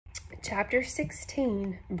Chapter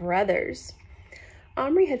 16, Brothers.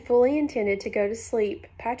 Omri had fully intended to go to sleep.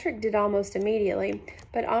 Patrick did almost immediately,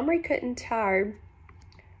 but Omri couldn't, tired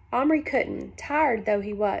though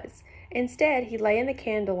he was. Instead, he lay in the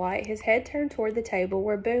candlelight, his head turned toward the table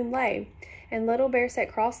where Boone lay, and Little Bear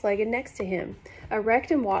sat cross-legged next to him,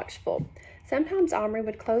 erect and watchful. Sometimes Omri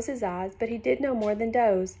would close his eyes, but he did no more than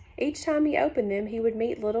doze. Each time he opened them, he would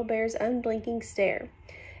meet Little Bear's unblinking stare.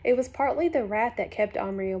 It was partly the rat that kept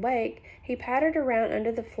Omri awake. He pattered around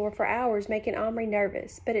under the floor for hours, making Omri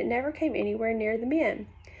nervous, but it never came anywhere near the men.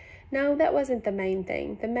 No, that wasn't the main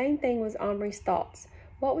thing. The main thing was Omri's thoughts.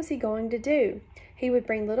 What was he going to do? He would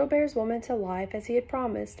bring Little Bear's woman to life as he had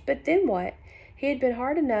promised, but then what? He had been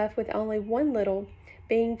hard enough with only one little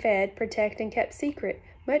being fed, protected, and kept secret.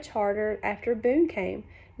 Much harder after Boone came.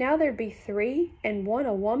 Now there'd be three, and one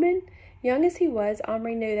a woman? Young as he was,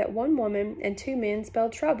 Omri knew that one woman and two men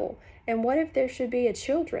spelled trouble. And what if there should be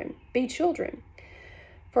children?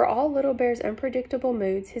 For all Little Bear's unpredictable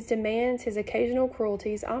moods, his demands, his occasional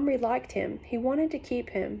cruelties, Omri liked him. He wanted to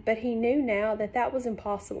keep him, but he knew now that that was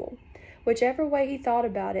impossible. Whichever way he thought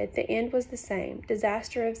about it, the end was the same,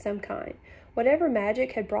 disaster of some kind. Whatever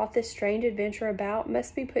magic had brought this strange adventure about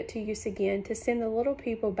must be put to use again to send the little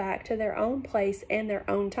people back to their own place and their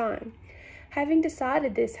own time. Having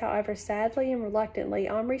decided this, however, sadly and reluctantly,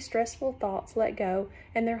 Omri's stressful thoughts let go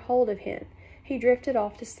and their hold of him. He drifted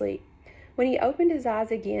off to sleep. When he opened his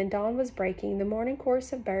eyes again, dawn was breaking. The morning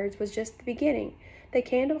chorus of birds was just the beginning. The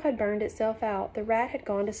candle had burned itself out. The rat had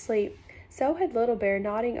gone to sleep. So had Little Bear,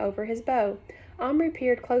 nodding over his bow. Omri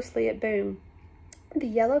peered closely at Boone. The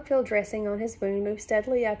yellow field dressing on his wound moved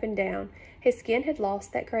steadily up and down. His skin had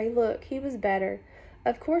lost that gray look. He was better.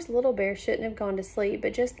 Of course, Little Bear shouldn't have gone to sleep,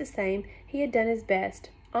 but just the same, he had done his best.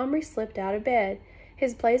 Omri slipped out of bed.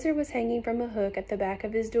 His blazer was hanging from a hook at the back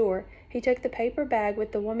of his door. He took the paper bag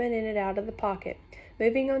with the woman in it out of the pocket.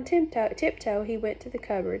 Moving on tiptoe, he went to the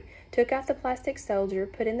cupboard, took out the plastic soldier,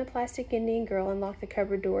 put in the plastic Indian girl, and locked the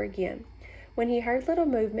cupboard door again. When he heard little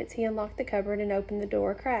movements, he unlocked the cupboard and opened the door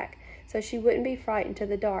a crack, so she wouldn't be frightened to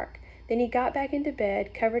the dark. Then he got back into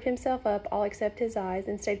bed, covered himself up all except his eyes,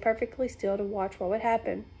 and stayed perfectly still to watch what would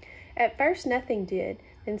happen. At first nothing did.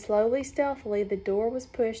 Then slowly, stealthily, the door was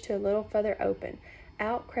pushed to a little further open.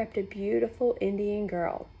 Out crept a beautiful Indian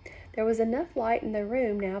girl. There was enough light in the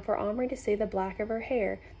room now for Omri to see the black of her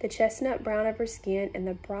hair, the chestnut brown of her skin, and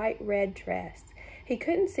the bright red dress. He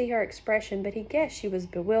couldn't see her expression, but he guessed she was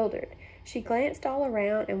bewildered. She glanced all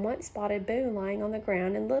around and once spotted Boone lying on the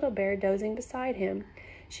ground and Little Bear dozing beside him.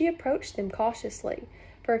 She approached them cautiously.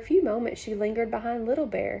 For a few moments she lingered behind Little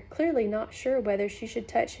Bear, clearly not sure whether she should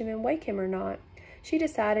touch him and wake him or not. She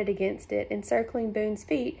decided against it, and circling Boone's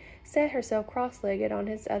feet, set herself cross-legged on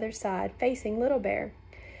his other side, facing Little Bear.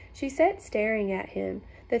 She sat staring at him.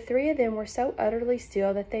 The three of them were so utterly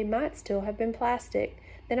still that they might still have been plastic.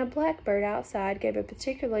 Then a blackbird outside gave a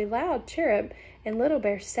particularly loud chirrup, and Little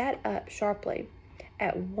Bear sat up sharply.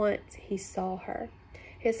 At once he saw her.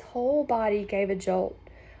 His whole body gave a jolt.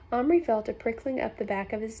 Omri felt a prickling up the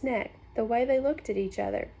back of his neck, the way they looked at each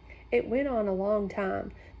other. It went on a long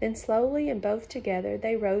time. Then slowly and both together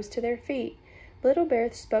they rose to their feet. Little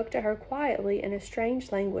Bear spoke to her quietly in a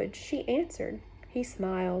strange language. She answered. He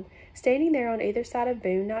smiled, standing there on either side of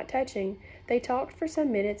Boone, not touching. They talked for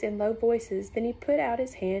some minutes in low voices. Then he put out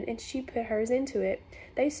his hand and she put hers into it.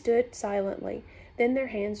 They stood silently. Then their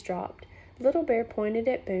hands dropped. Little Bear pointed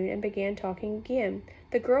at Boone and began talking again.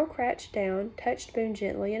 The girl crouched down, touched Boone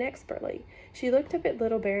gently and expertly. She looked up at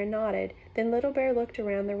Little Bear and nodded. Then Little Bear looked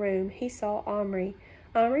around the room. He saw Omri.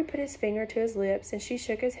 Omri put his finger to his lips, and she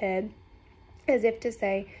shook his head as if to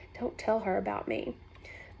say, "Don't tell her about me."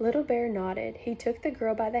 Little Bear nodded. He took the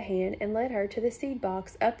girl by the hand and led her to the seed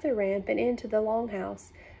box, up the ramp, and into the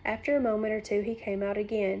longhouse. After a moment or two he came out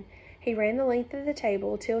again. He ran the length of the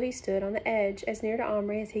table till he stood on the edge, as near to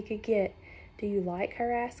Omri as he could get. "Do you like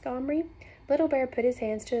her?" asked Omri. Little Bear put his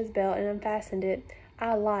hands to his belt and unfastened it.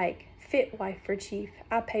 "I like. Fit wife for chief.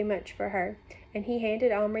 I pay much for her." And he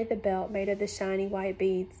handed Omri the belt made of the shiny white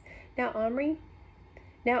beads. Now Omri,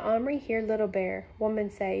 hear Little Bear. Woman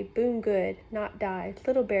say, Boone good, not die.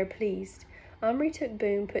 Little Bear pleased. Omri took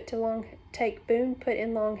Boone, put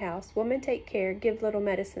in longhouse. Woman take care, give little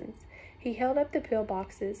medicines. He held up the pill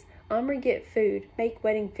boxes. Omri get food, make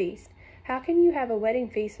wedding feast. How can you have a wedding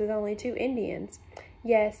feast with only 2 Indians?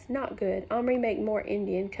 Yes, not good. Omri make more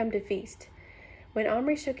Indian, come to feast. When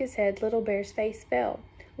Omri shook his head, Little Bear's face fell.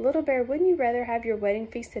 Little Bear, wouldn't you rather have your wedding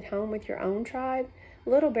feast at home with your own tribe?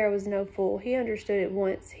 Little Bear was no fool. He understood at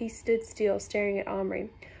once. He stood still, staring at Omri.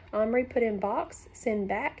 Omri put in box, send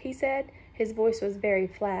back, he said. His voice was very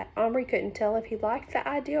flat. Omri couldn't tell if he liked the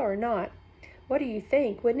idea or not. "What do you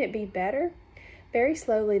think? Wouldn't it be better?" Very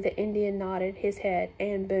slowly the Indian nodded his head,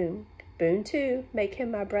 and Boone. "Boone, too. Make him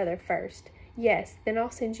my brother first." "Yes, then I'll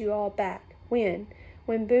send you all back." "When?"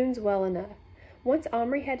 "When Boone's well enough." Once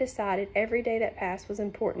Omri had decided, every day that passed was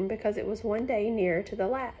important because it was one day nearer to the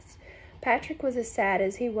last. Patrick was as sad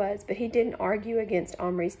as he was, but he didn't argue against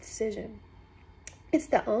Omri's decision. "It's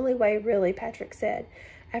the only way, really," Patrick said.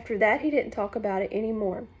 After that, he didn't talk about it any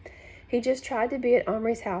more. He just tried to be at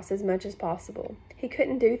Omri's house as much as possible. He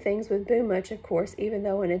couldn't do things with Boone much, of course, even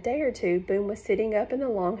though in a day or two Boone was sitting up in the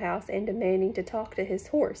longhouse and demanding to talk to his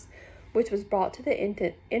horse, which was brought to the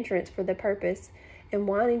entrance for the purpose, and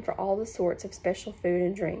whining for all the sorts of special food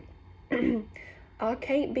and drink. "I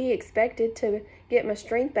can't be expected to get my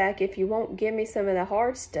strength back if you won't give me some of the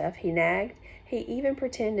hard stuff," he nagged. He even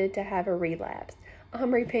pretended to have a relapse.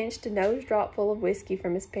 Omri pinched a nose drop full of whiskey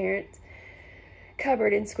from his parents'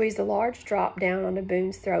 cupboard and squeezed a large drop down onto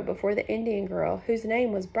Boone's throat before the Indian girl, whose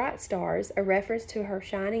name was Bright Stars, a reference to her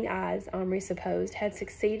shining eyes, Omri supposed, had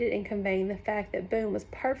succeeded in conveying the fact that Boone was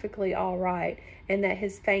perfectly all right and that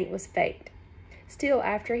his faint was faked. Still,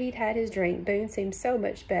 after he'd had his drink, Boone seemed so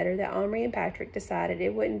much better that Omri and Patrick decided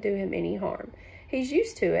it wouldn't do him any harm. He's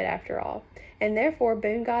used to it, after all, and therefore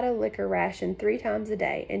Boone got a liquor ration 3 times a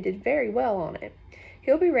day and did very well on it.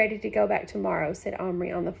 "He'll be ready to go back tomorrow," said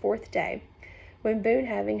Omri on the 4th day, when Boone,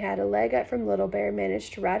 having had a leg up from Little Bear,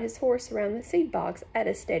 managed to ride his horse around the seed box at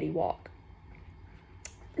a steady walk.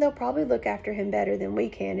 "They'll probably look after him better than we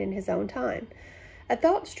can in his own time." A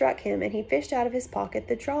thought struck him, and he fished out of his pocket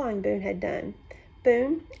the drawing Boone had done.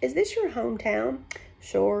 "Boone, is this your hometown?"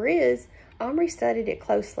 "Sure is." Omri studied it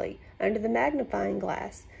closely, under the magnifying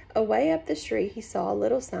glass. Away up the street he saw a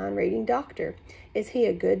little sign reading "Doctor." "Is he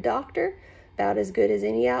a good doctor?" "About as good as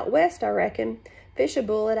any out west, I reckon. Fish a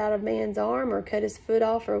bullet out of man's arm, or cut his foot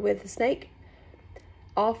off with a snake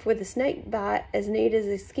bite as neat as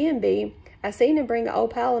his skin be. I seen him bring an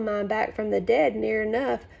old pal of mine back from the dead near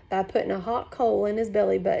enough by putting a hot coal in his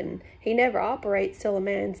belly button. He never operates till a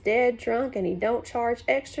man's dead, drunk, and he don't charge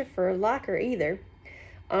extra for liquor either."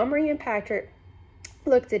 Omri and Patrick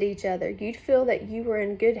looked at each other. "You'd feel that you were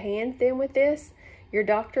in good hands then with this? Your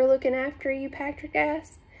doctor looking after you?" Patrick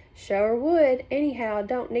asked. "Sure would. Anyhow, I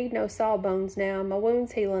don't need no sawbones now. My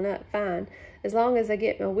wound's healing up fine. As long as I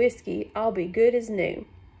get my whiskey, I'll be good as new."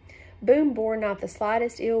 Boone bore not the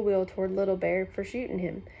slightest ill will toward Little Bear for shooting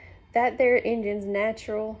him. That there Injun's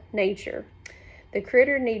natural nature. "The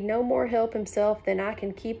critter need no more help himself than I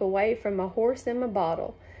can keep away from my horse and my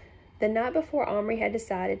bottle." The night before Omri had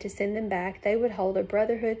decided to send them back, they would hold a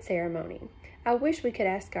brotherhood ceremony. "I wish we could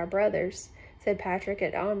ask our brothers," said Patrick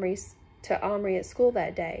to Omri at school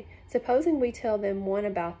that day. "Supposing we tell them one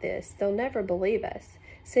about this, they'll never believe us."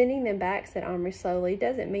 "Sending them back," said Omri slowly,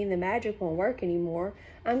 "doesn't mean the magic won't work anymore.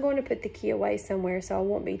 I'm going to put the key away somewhere so I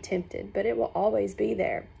won't be tempted, but it will always be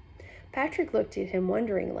there." Patrick looked at him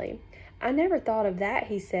wonderingly. "I never thought of that,"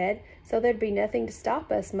 he said. "So there'd be nothing to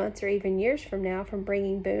stop us months or even years from now from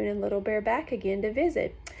bringing Boone and Little Bear back again to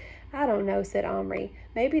visit." "I don't know," said Omri.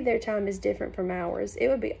 "Maybe their time is different from ours. It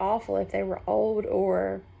would be awful if they were old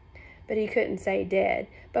or—" But he couldn't say dead.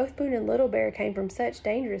 Both Boone and Little Bear came from such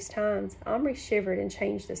dangerous times. Omri shivered and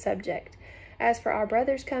changed the subject. "As for our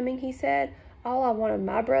brothers coming," he said, "all I want of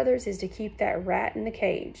my brothers is to keep that rat in the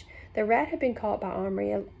cage." The rat had been caught by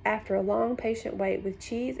Omri after a long, patient wait with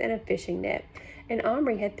cheese and a fishing net, and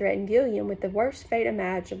Omri had threatened Gilliam with the worst fate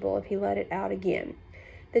imaginable if he let it out again.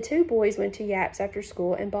 The 2 boys went to Yap's after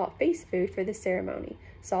school and bought feast food for the ceremony: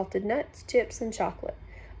 salted nuts, chips, and chocolate.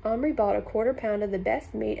 Omri bought a 1/4 pound of the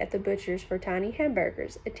best meat at the butcher's for tiny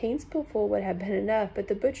hamburgers. A teaspoonful would have been enough, but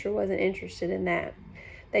the butcher wasn't interested in that.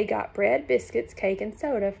 They got bread, biscuits, cake, and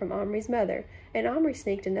soda from Omri's mother, and Omri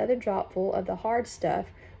sneaked another dropful of the hard stuff,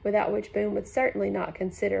 without which Boone would certainly not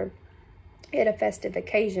consider it a festive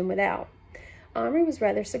occasion without. Omri was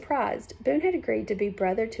rather surprised. Boone had agreed to be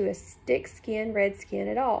brother to a stick-skinned redskin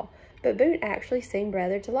at all, but Boone actually seemed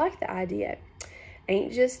rather to like the idea.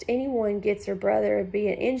 "Ain't just anyone gets her brother to be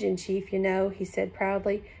an Injun chief, you know," he said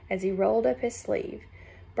proudly, as he rolled up his sleeve.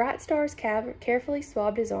 Bright Stars carefully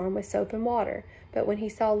swabbed his arm with soap and water, but when he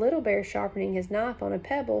saw Little Bear sharpening his knife on a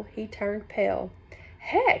pebble, he turned pale.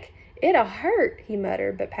 "Heck, it'll hurt," he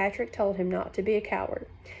muttered, but Patrick told him not to be a coward.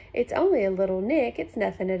 "It's only a little nick. It's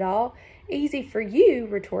nothing at all." "Easy for you,"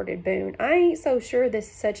 retorted Boone. "I ain't so sure this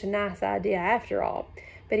is such a nice idea after all."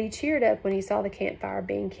 But he cheered up when he saw the campfire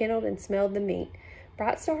being kindled and smelled the meat.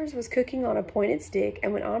 Bright Stars was cooking on a pointed stick,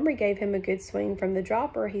 and when Omri gave him a good swing from the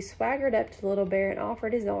dropper, he swaggered up to Little Bear and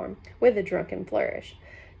offered his arm, with a drunken flourish.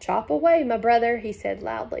 "Chop away, my brother," he said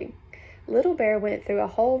loudly. Little Bear went through a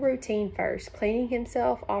whole routine first, cleaning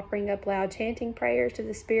himself, offering up loud chanting prayers to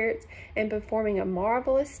the spirits, and performing a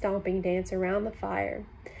marvelous stomping dance around the fire.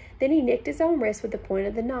 Then he nicked his own wrist with the point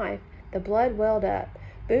of the knife. The blood welled up.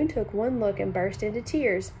 Boone took one look and burst into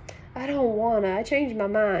tears. "I don't wanna. I changed my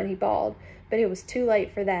mind," he bawled. But it was too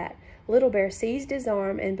late for that. Little Bear seized his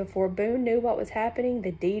arm, and before Boone knew what was happening,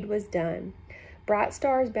 the deed was done. Bright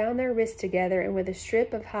Stars bound their wrists together, and with a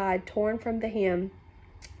strip of hide torn from the hem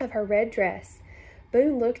of her red dress,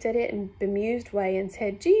 Boone looked at it in a bemused way and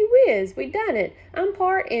said, "Gee whiz, we done it. I'm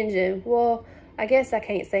part Injun. Well, I guess I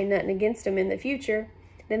can't say nothing against 'em in the future."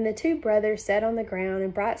 Then the two brothers sat on the ground,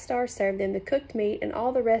 and Bright Star served them the cooked meat and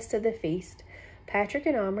all the rest of the feast. Patrick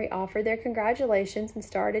and Omri offered their congratulations and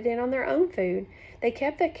started in on their own food. They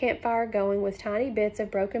kept the campfire going with tiny bits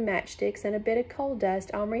of broken matchsticks and a bit of coal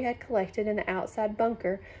dust Omri had collected in the outside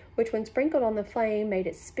bunker, which when sprinkled on the flame made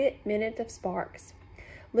it spit minutes of sparks.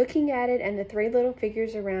 Looking at it and the three little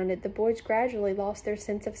figures around it, the boys gradually lost their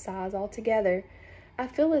sense of size altogether. "I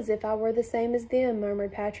feel as if I were the same as them,"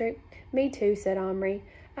 murmured Patrick. "Me too," said Omri.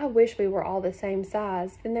 "I wish we were all the same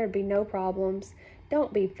size. Then there'd be no problems."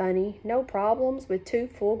 "Don't be funny. No problems with 2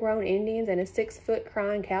 full-grown Indians and a 6-foot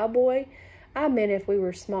crying cowboy? I meant if we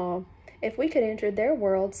were small. If we could enter their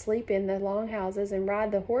world, sleep in the long houses, and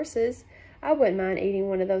ride the horses, I wouldn't mind eating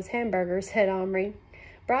one of those hamburgers," said Omri.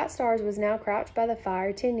 Bright Stars was now crouched by the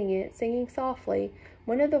fire, tending it, singing softly.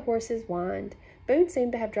 One of the horses whined. Boone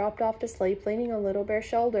seemed to have dropped off to sleep, leaning on Little Bear's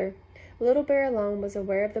shoulder. Little Bear alone was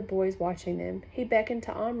aware of the boys watching them. He beckoned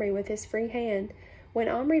to Omri with his free hand. When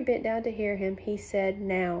Omri bent down to hear him, he said,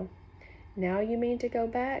 "Now." "Now you mean to go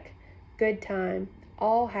back?" "Good time.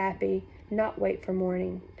 All happy. Not wait for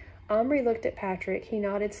morning." Omri looked at Patrick. He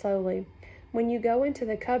nodded slowly. "When you go into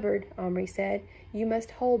the cupboard," Omri said, "you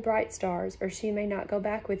must hold Bright Stars, or she may not go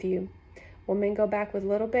back with you." "Woman go back with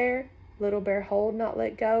Little Bear? Little Bear hold, not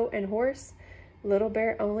let go, and horse?" "Little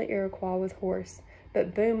Bear only Iroquois with horse.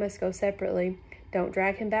 But Boone must go separately. Don't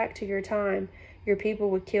drag him back to your time. Your people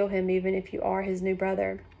would kill him even if you are his new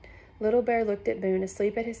brother." Little Bear looked at Boone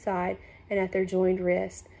asleep at his side and at their joined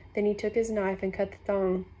wrists. Then he took his knife and cut the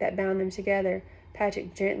thong that bound them together.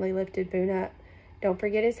 Patrick gently lifted Boone up. "Don't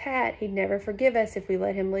forget his hat. He'd never forgive us if we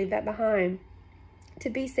let him leave that behind." To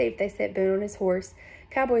be safe, they set Boone on his horse.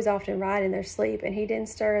 Cowboys often ride in their sleep, and he didn't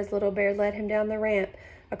stir as Little Bear led him down the ramp,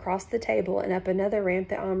 across the table, and up another ramp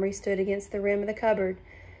that Omri stood against the rim of the cupboard.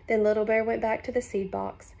 Then Little Bear went back to the seed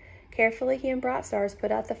box. Carefully he and Bright Stars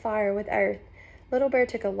put out the fire with earth. Little Bear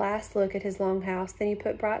took a last look at his long house, then he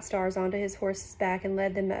put Bright Stars onto his horse's back and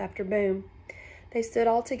led them after Boone. They stood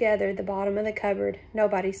all together at the bottom of the cupboard.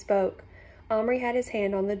 Nobody spoke. Omri had his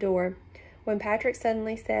hand on the door. When Patrick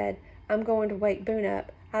suddenly said, "I'm going to wake Boone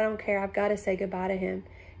up. I don't care, I've got to say goodbye to him."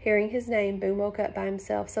 Hearing his name, Boone woke up by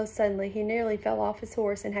himself so suddenly he nearly fell off his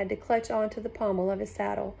horse and had to clutch on to the pommel of his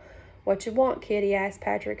saddle. "What you want, kid?" he asked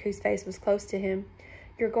Patrick, whose face was close to him.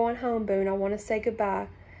 "You're going home, Boone. I want to say goodbye."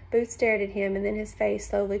 Boone stared at him, and then his face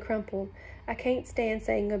slowly crumpled. "I can't stand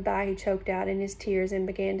saying goodbye," he choked out in his tears and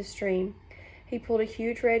began to stream. He pulled a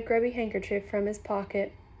huge red grubby handkerchief from his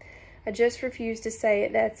pocket. "I just refuse to say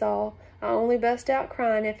it, that's all. I only bust out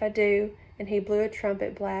crying if I do," and he blew a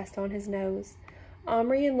trumpet blast on his nose.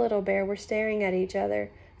 Omri and Little Bear were staring at each other.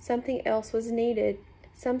 Something else was needed.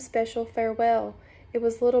 Some special farewell. It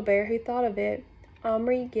was Little Bear who thought of it.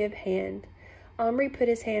 "Omri, give hand." Omri put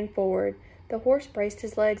his hand forward. The horse braced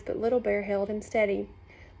his legs, but Little Bear held him steady.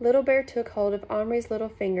 Little Bear took hold of Omri's little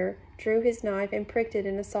finger, drew his knife, and pricked it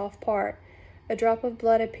in a soft part. A drop of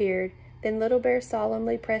blood appeared. Then Little Bear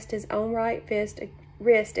solemnly pressed his own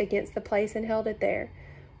wrist against the place and held it there.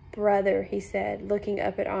 "Brother," he said, looking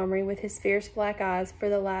up at Omri with his fierce black eyes for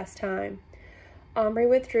the last time. Omri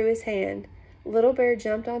withdrew his hand. Little Bear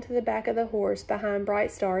jumped onto the back of the horse behind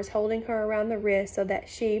Bright Stars, holding her around the wrist so that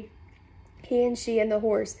he and the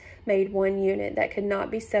horse made one unit that could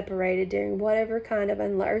not be separated during whatever kind of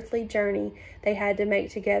unearthly journey they had to make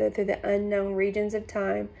together through the unknown regions of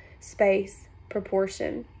time, space,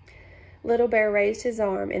 proportion. Little Bear raised his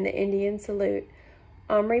arm in the Indian salute.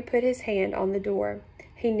 Omri put his hand on the door.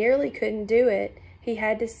 He nearly couldn't do it. He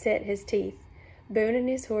had to set his teeth. Boone and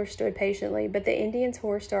his horse stood patiently, but the Indian's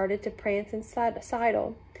horse started to prance and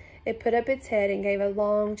sidle. It put up its head and gave a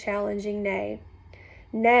long, challenging neigh.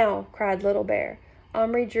 "Now!" cried Little Bear.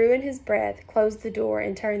 Omri drew in his breath, closed the door,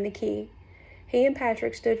 and turned the key. He and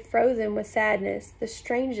Patrick stood frozen with sadness, the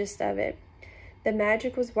strangest of it. The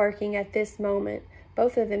magic was working at this moment.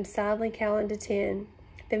 Both of them silently counted to 10.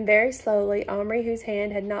 Then very slowly, Omri, whose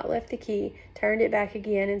hand had not left the key, turned it back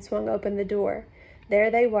again and swung open the door. There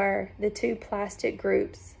they were, the two plastic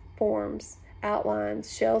forms,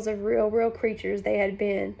 outlines, shells of real creatures they had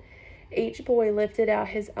been. Each boy lifted out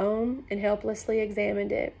his own and helplessly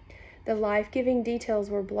examined it. The life-giving details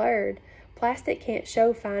were blurred. Plastic can't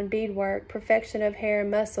show fine beadwork, perfection of hair and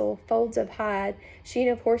muscle, folds of hide, sheen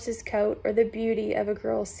of horse's coat, or the beauty of a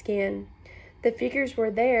girl's skin. The figures were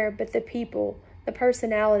there, but the people, the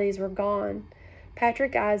personalities were gone.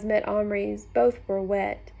 Patrick's eyes met Omri's. Both were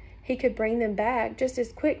wet. He could bring them back just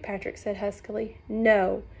as quick, Patrick said huskily.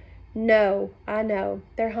 No, I know.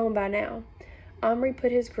 They're home by now. Omri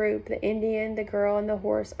put his group, the Indian, the girl, and the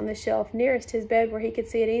horse, on the shelf nearest his bed where he could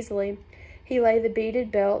see it easily. He lay the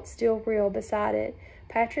beaded belt, still real, beside it.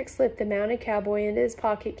 Patrick slipped the mounted cowboy into his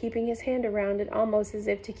pocket, keeping his hand around it almost as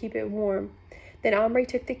if to keep it warm. Then Omri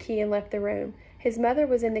took the key and left the room. His mother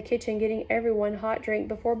was in the kitchen getting everyone hot drink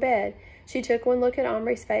before bed. She took one look at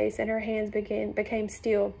Omri's face, and her hands became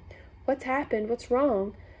still. What's happened? What's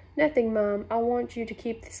wrong? Nothing, Mom. I want you to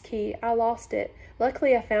keep this key. I lost it.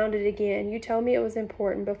 Luckily, I found it again. You told me it was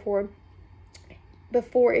important before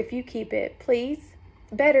if you keep it, please.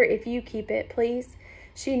 Better if you keep it, please.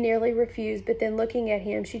 She nearly refused, but then looking at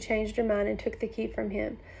him, she changed her mind and took the key from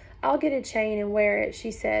him. I'll get a chain and wear it,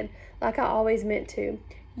 she said, like I always meant to.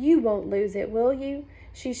 You won't lose it, will you?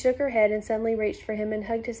 She shook her head and suddenly reached for him and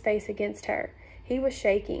hugged his face against her. He was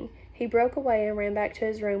shaking. He broke away and ran back to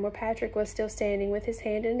his room where Patrick was still standing with his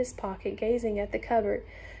hand in his pocket, gazing at the cupboard.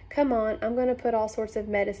 Come on, I'm going to put all sorts of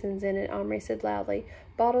medicines in it, Omri said loudly.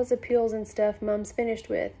 Bottles of pills and stuff Mum's finished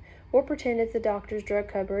with. We'll pretend it's the doctor's drug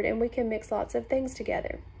cupboard, and we can mix lots of things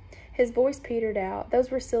together. His voice petered out. Those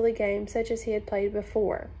were silly games, such as he had played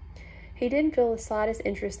before. He didn't feel the slightest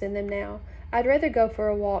interest in them now. I'd rather go for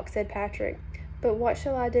a walk, said Patrick. But what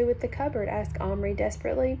shall I do with the cupboard? Asked Omri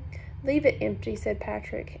desperately. Leave it empty, said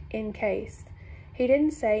Patrick, in case. He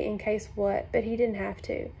didn't say in case what, but he didn't have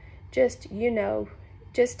to. Just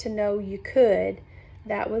to know you could,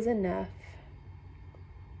 that was enough.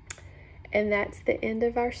 And that's the end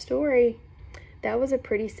of our story. That was a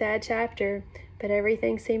pretty sad chapter, but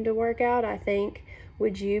everything seemed to work out, I think.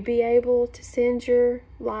 Would you be able to send your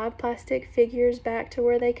live plastic figures back to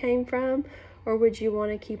where they came from, or would you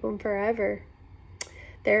want to keep them forever?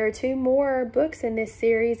 There are 2 more books in this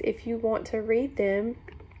series. If you want to read them,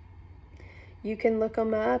 you can look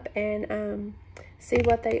them up and see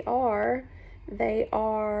what they are. They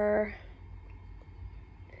are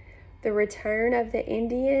The Return of the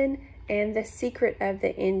Indian and The Secret of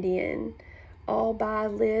the Indian, all by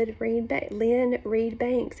Lynn Reed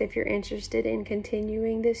Banks. If you're interested in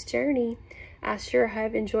continuing this journey, I sure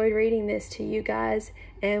have enjoyed reading this to you guys,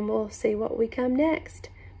 and we'll see what we come next.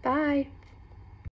 Bye.